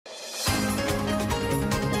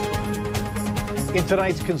In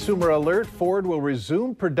tonight's Consumer Alert, Ford will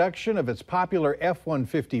resume production of its popular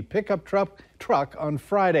F-150 pickup truck on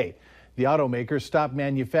Friday. The automaker stopped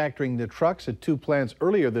manufacturing the trucks at two plants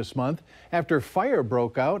earlier this month after fire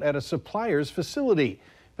broke out at a supplier's facility.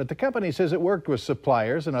 But the company says it worked with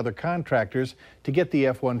suppliers and other contractors to get the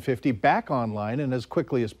F-150 back online and as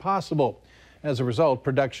quickly as possible. As a result,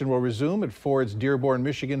 production will resume at Ford's Dearborn,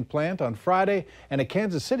 Michigan plant on Friday and a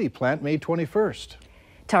Kansas City plant May 21st.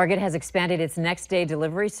 Target has expanded its next-day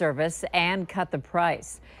delivery service and cut the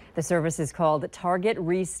price. The service is called Target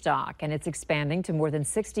Restock, and it's expanding to more than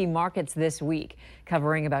 60 markets this week,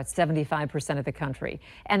 covering about 75% of the country.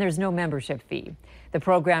 And there's no membership fee. The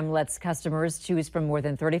program lets customers choose from more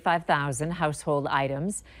than 35,000 household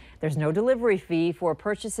items. There's no delivery fee for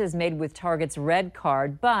purchases made with Target's Red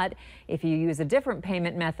Card, but if you use a different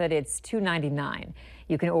payment method, it's $2.99.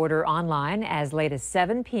 You can order online as late as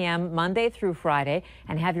 7 p.m. Monday through Friday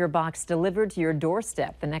and have your box delivered to your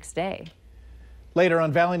doorstep the next day. Later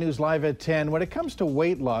on Valley News Live at 10, when it comes to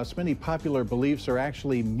weight loss, many popular beliefs are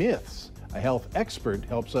actually myths. A health expert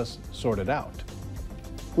helps us sort it out.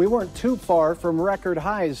 We weren't too far from record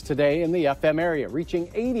highs today in the FM area,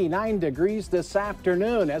 reaching 89 degrees this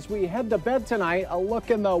afternoon. As we head to bed tonight, a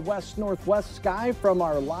look in the west-northwest sky from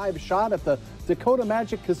our live shot at the Dakota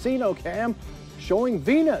Magic Casino cam, showing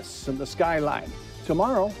Venus in the skyline.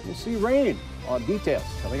 Tomorrow, we'll see rain. On details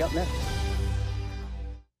coming up next.